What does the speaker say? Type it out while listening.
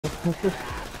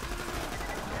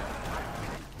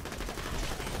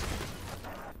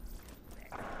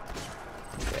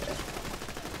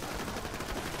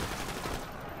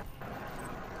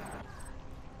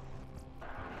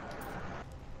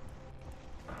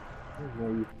No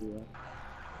use to that.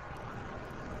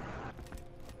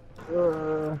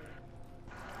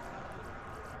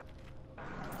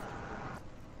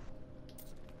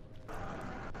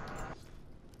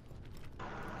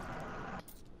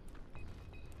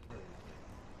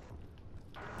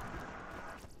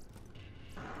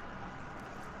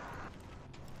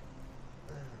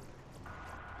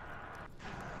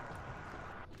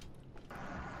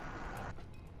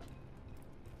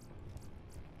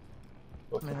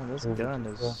 Man, this gun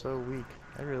is so weak.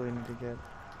 I really need to get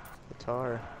a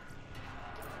tar.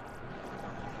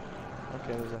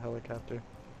 Okay, there's a helicopter.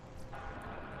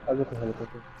 I'll get the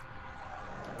helicopter.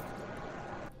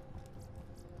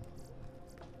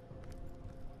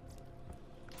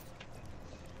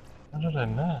 What did I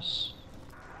miss?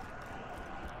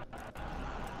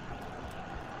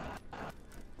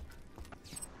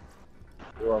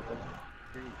 You're welcome.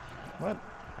 What?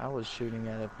 I was shooting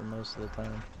at it for most of the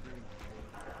time.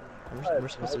 We're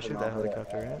supposed to shoot that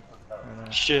helicopter, right? Or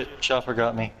no? Shit, chopper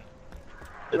got me.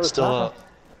 It's still up.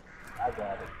 I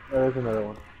got it. There's another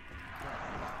one.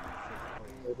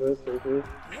 There's this.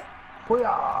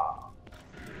 Hoo-yah!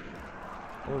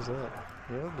 What was that?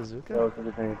 You have a bazooka? That was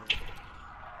a grenade.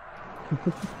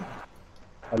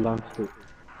 I launched it.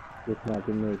 Just not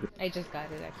gonna make it. I just got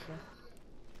it actually.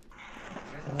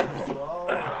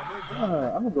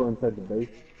 I'm gonna go inside the base.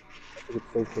 I think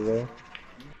it's safer there.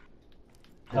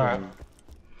 Alright.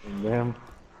 And them.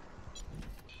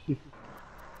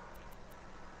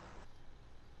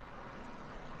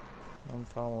 I'm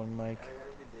following Mike.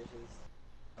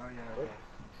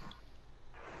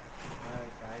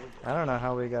 I don't know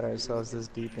how we got ourselves this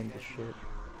deep into shit.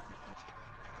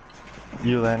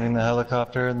 You landing the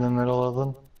helicopter in the middle of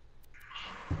them?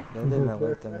 They didn't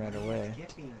alert them right away.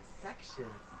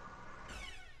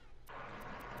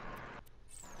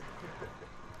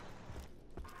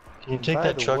 Can you take By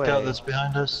that the truck way- out that's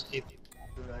behind us?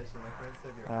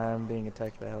 I'm being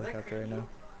attacked by a helicopter right now.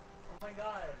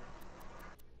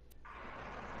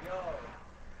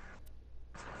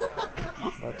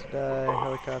 About to die.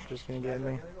 Helicopter's gonna get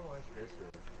me.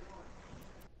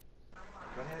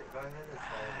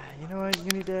 You know what,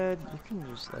 Unidad? You can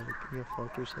just like go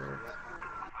fuck yourself.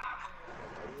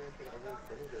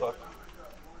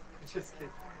 Just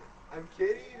kidding. I'm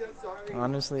kidding, I'm sorry.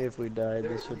 Honestly, if we died,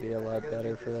 this would be a lot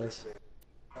better for us.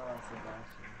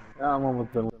 Yeah, I'm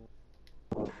almost done.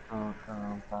 Thank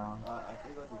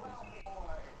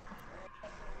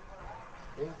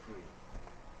you.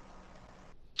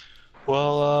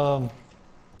 Well,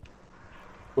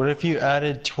 what if you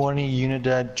added 20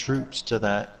 Unidad troops to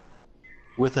that?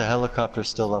 With a helicopter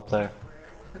still up there.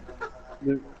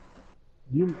 You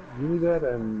need that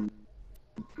and...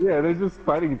 Yeah, they're just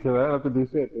fighting each other. I don't have to do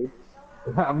shit, dude.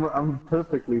 I'm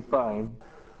perfectly fine.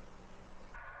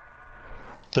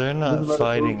 They're not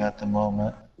fighting at the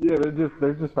moment. Yeah,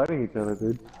 they're just fighting each other,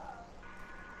 dude.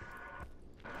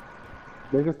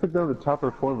 They just took down the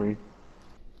chopper for me.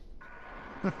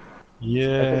 I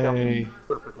Yay. think I'm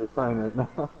perfectly fine right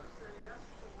now.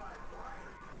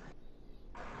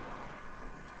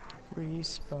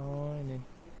 Respawning.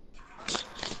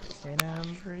 And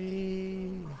I'm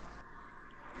free.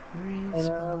 And,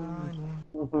 Respawning.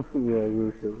 yeah,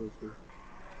 we'll see.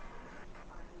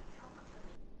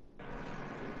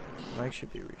 Mike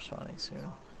should be respawning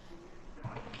soon.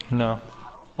 No.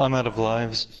 I'm out of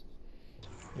lives.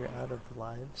 You're out of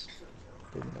lives?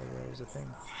 Didn't know that was a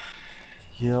thing.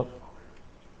 Yep.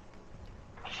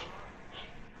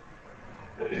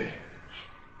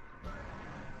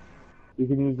 You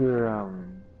can use your,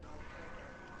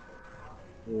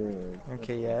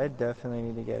 Okay, yeah, I definitely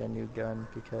need to get a new gun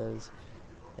because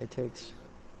it takes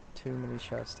too many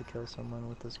shots to kill someone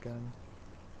with this gun.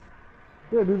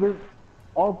 Yeah, dude, there's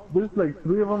like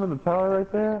 3 of them in the tower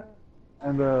right there,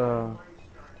 and they're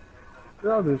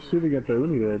all just shooting at the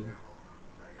Unidad.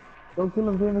 Don't kill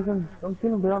them, Jameson. Don't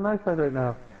kill them. They're on our side right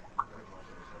now.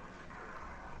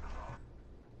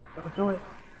 Don't do it.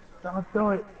 Don't do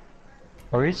it.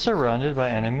 Are we surrounded by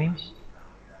enemies?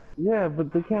 Yeah,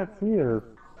 but they can't see us.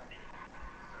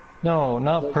 No,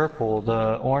 not purple,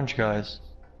 the orange guys.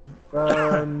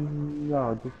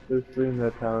 No, just there's 3 in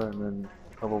that tower and then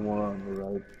a couple more on the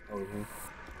right over here.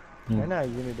 They're not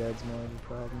Unidad's more of a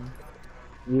problem.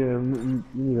 Yeah,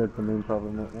 Unidad's the main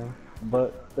problem right now.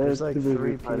 But There's like too busy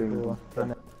 3 fighting. people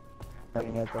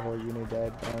fighting at the whole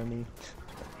Unidad army.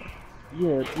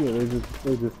 Yeah,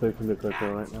 they're just taking the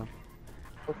control right now.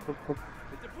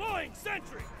 Deploying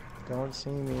sentry. Don't see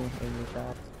me in the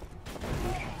top.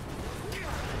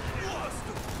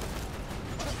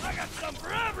 I got some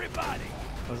for everybody.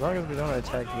 As long as we don't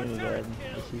attack Unidad,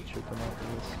 the heat should come out of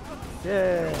this.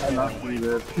 Yeah! I'm not pretty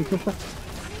good. Heating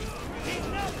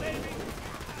up, baby.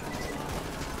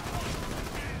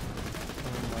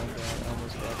 Oh my god, I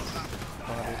almost got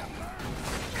spotted.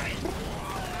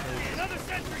 Another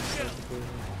sentry kill.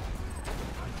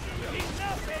 Heating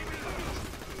up, baby.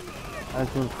 I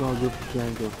just want to go get the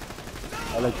Django.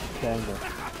 I like the Django.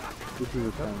 This is a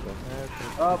Django.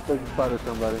 Oh, there's a spider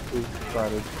somebody. He's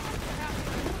spotted.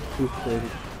 He's scared.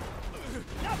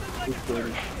 He's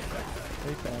scared.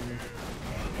 They found me.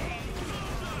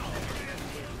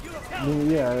 I mean,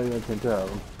 yeah, I can tell.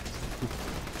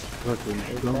 Fucking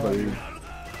somebody.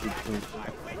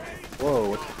 Whoa,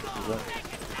 what the fuck is that?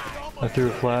 I threw a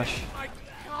flash.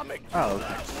 Oh,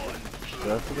 okay.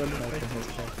 That's what I'm Liking his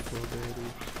tactical ability.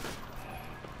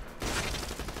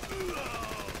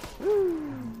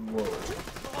 Whoa.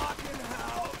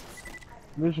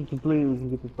 Mission complete, we can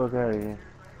get the fuck out of here.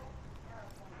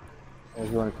 I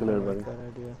just want to kill I everybody. like that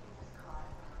idea.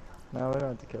 No, we don't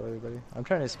have to kill everybody. I'm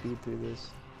trying to speed through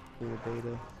this, through the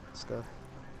beta stuff.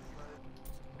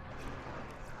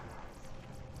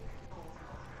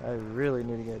 I really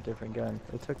need to get a different gun.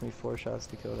 It took me 4 shots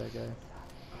to kill that guy.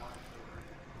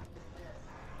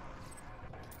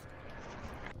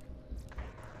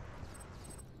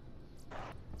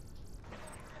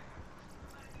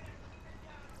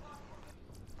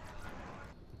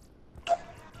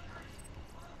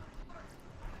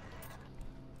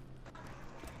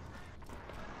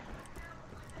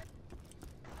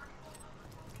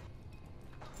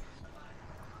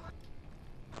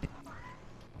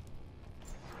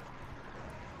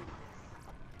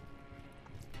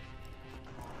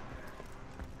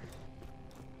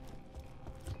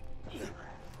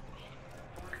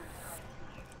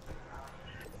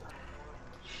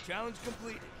 Challenge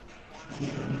completed.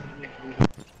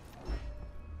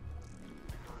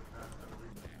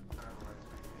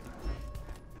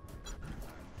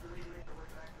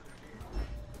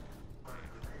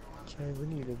 Okay, we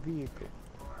need a vehicle.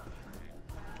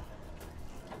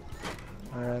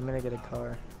 Alright, I'm gonna get a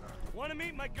car. Want to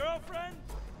meet my girlfriend?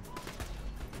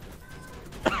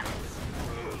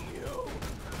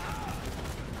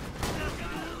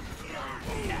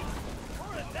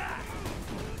 More of that.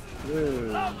 Yeah.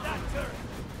 Love that turret.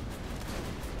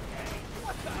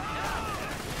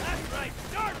 That's right.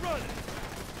 Start running.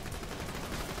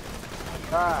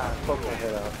 Ah, fuck my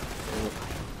head out.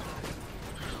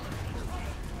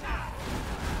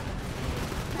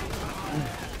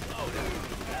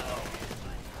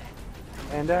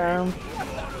 And down.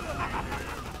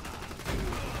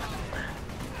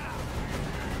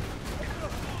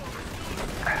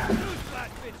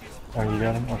 Oh, you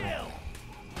got him? Okay.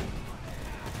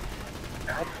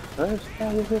 First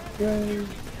time with this guy.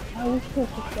 I was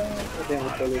supposed to start. Oh, damn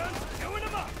it, Billy. Doing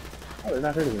them up. Oh, they're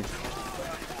not hurting me.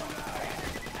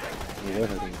 Yeah, they're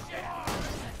hurting me.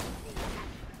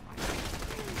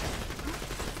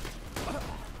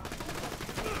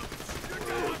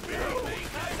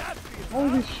 How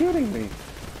is he shooting me?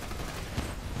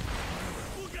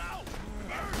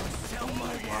 Tell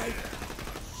my wife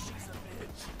she's a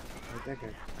bitch. That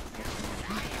guy.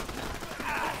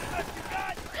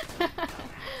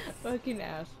 Fucking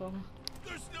asshole.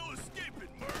 There's no escaping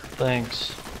murder.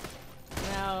 Thanks.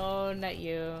 No, not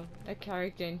you. A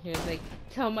character in here is like,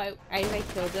 tell my, I like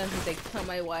killed him, he's like, tell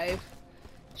my wife,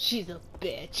 she's a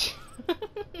bitch.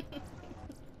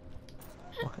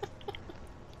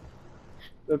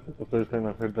 That's the first time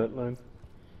I've heard that line.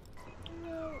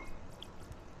 No.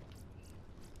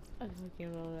 I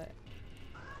fucking love that.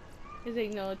 He's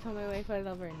like, no, tell my wife I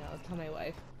love her. No, tell my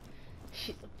wife,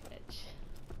 she's a bitch.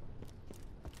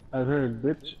 I've heard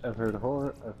bitch, I've heard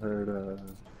whore, I've heard,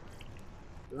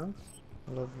 what else?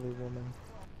 Lovely woman.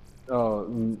 Oh,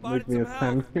 make me a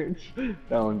some sandwich.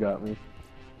 That one got me.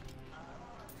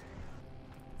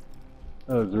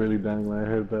 I was really dying when I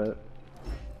heard that.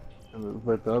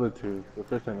 But the other two, the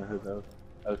first time I heard that,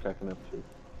 I was cracking up too.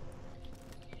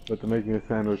 But the making a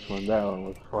sandwich one, that one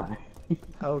was funny.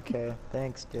 Okay,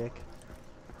 thanks, Dick.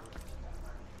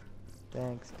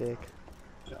 Thanks, Dick.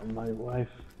 Tell my wife,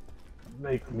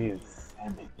 make me a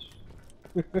sandwich.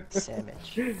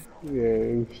 Sandwich. Yeah,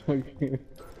 it's fucking...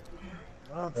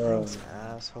 Oh, thanks,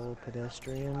 asshole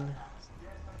pedestrian.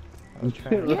 I was You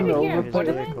trying to can't get run over over his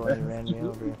fucking vehicle and he ran me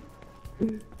over.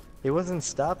 He wasn't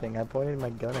stopping. I pointed my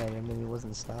gun at him and he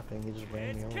wasn't stopping. He just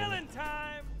ran me It's over. killing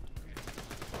time.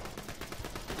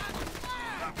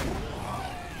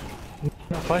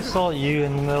 If I saw you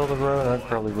in the middle of the road, I'd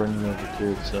probably run you over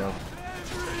too, so.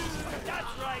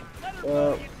 That's right. Let her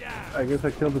Well, get down. I guess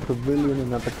I killed the civilian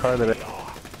and not the car that I got.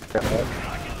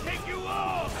 I can take you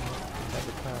off. At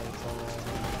the car, it's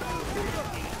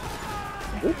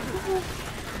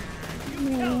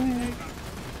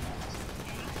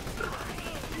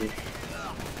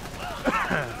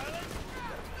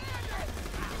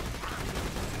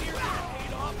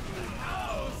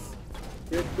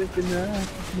You're thinking that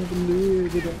never knew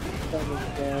you don't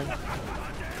understand.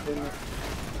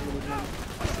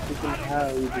 Thinking how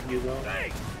you did you wrong.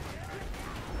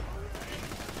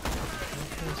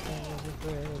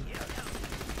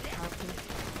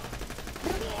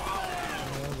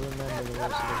 I'll remember the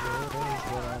rest of the words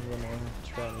that I'm gonna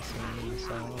try to sing you a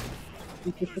song.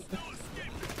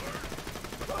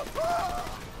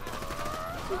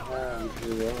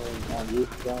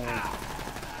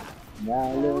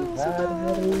 Now live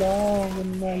hard and long,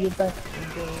 and now you're back to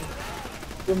go.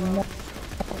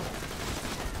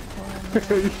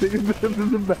 You singing this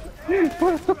in the back?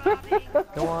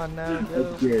 Go on now, go.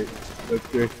 That's great. That's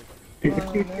great. Go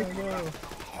on now,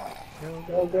 go.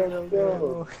 Go, go, go,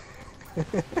 go.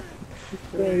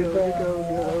 Go, go, go,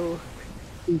 go.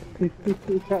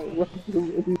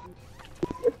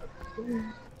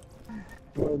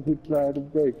 Don't you try to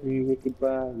break me with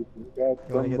goodbye. You got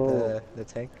You wanna some get balls. the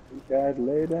tank? You got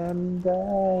lay down and die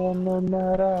on the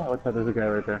night. What's that? There's a guy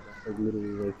right there. Like literally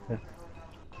right there.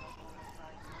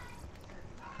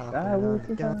 Hopping I on will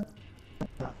the gun.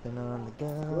 Hopping on the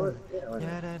gun.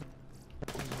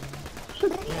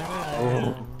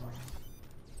 Oh.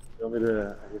 You want me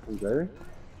to get some driving?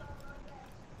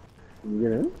 Can you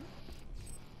get in?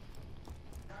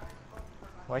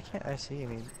 Why can't I see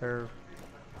any? Or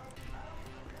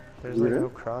there's You like in? no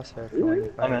crosshair for Really? me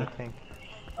if I'm I in. think.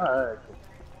 Alright.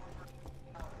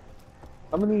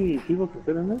 How many people can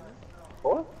fit in this?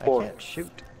 Four? I Four. can't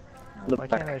shoot. Look Why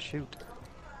back. can't I shoot?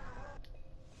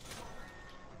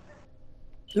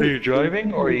 Are you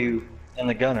driving or are you in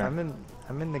the gunner? I'm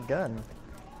in the gun.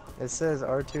 It says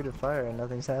R2 to fire and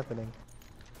nothing's happening.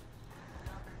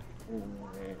 You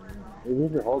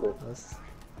need to hold it. Let's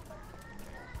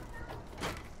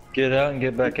Get out and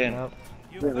get back in. nope.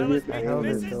 You Yeah, maybe fellas it's- I making held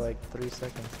it misses? for like 3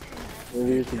 seconds.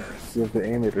 Maybe you have to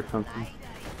aim it or something.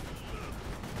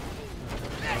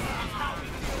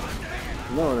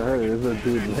 No, no, hey, there's a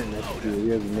dude right next to you. He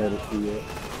hasn't noticed you yet.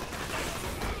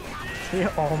 He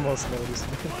almost noticed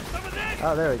me.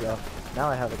 Oh, there we go. Now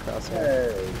I have a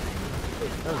crosshair. Hey!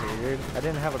 That was weird. I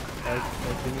didn't have I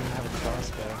didn't even have a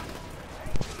crossbow.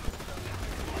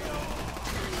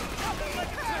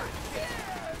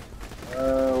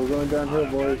 We're going downhill,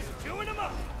 boys. Chewing them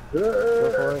up.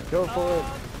 Go for it. Go for it.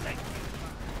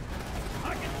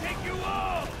 I can take you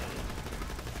off.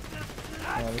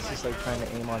 Yeah, this is like trying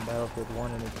to aim on Battlefield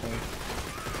 1 and it can't.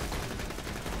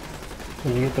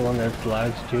 Can you get the one that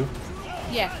flies too?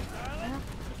 Yeah.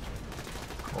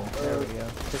 There we go.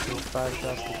 Took me 5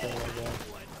 shots to kill that guy.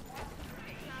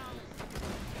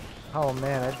 Oh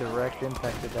man, I direct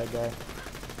impacted that guy.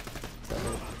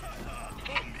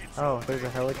 Oh, there's a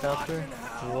helicopter?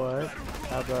 What?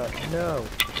 How about no?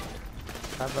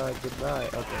 How about goodbye?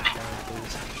 Okay, fine,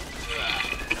 please.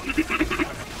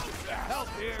 Help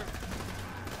here.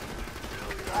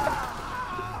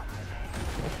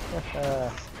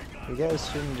 You guys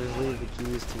shouldn't just leave the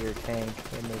keys to your tank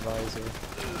in the visor.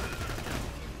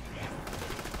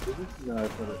 No, I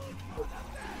put it.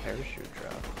 Parachute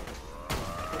drop.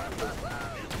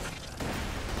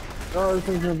 Oh, this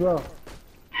thing's gonna blow.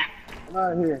 I'm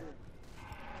out of here.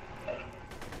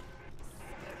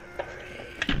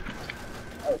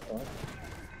 That was fun.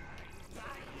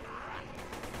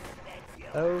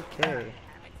 Okay.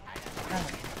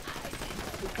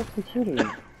 What's the shooting?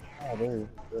 Oh, there he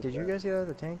is. Did you guys get out of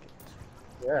the tank?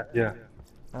 Yeah. Yeah.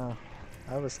 Oh,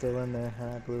 I was still in there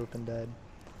and I blew up and died.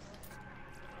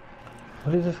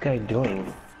 What is this guy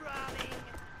doing?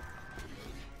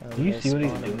 Oh, Do you guys see what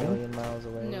he's spawned doing? A million miles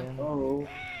away No. again. Oh,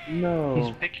 no.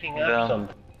 He's picking up Yeah.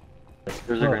 something.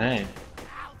 There's a grenade.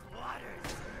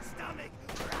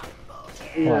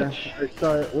 Yeah, Watch. I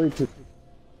saw it way too.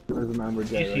 There's an armored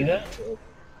Did guy you see right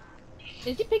that?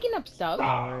 Is he picking up stuff? Don't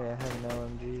worry, I have an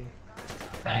LMG.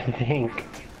 I think.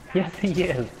 Yes, he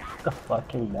is. The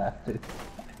fucking bastard.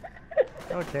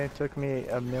 Okay, it took me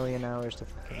a million hours to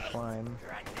fucking climb.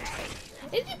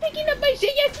 Is he picking up my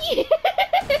shit? Yes, he is.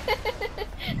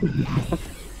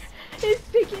 He's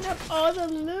picking up all the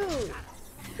loot.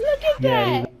 Look at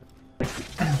Yeah,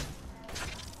 that.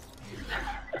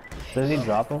 Does he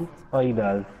drop him? Oh, he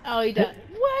does. Oh, he does.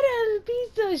 What a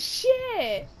piece of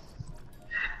shit.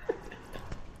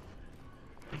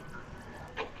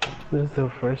 This is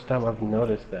the first time I've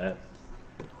noticed that.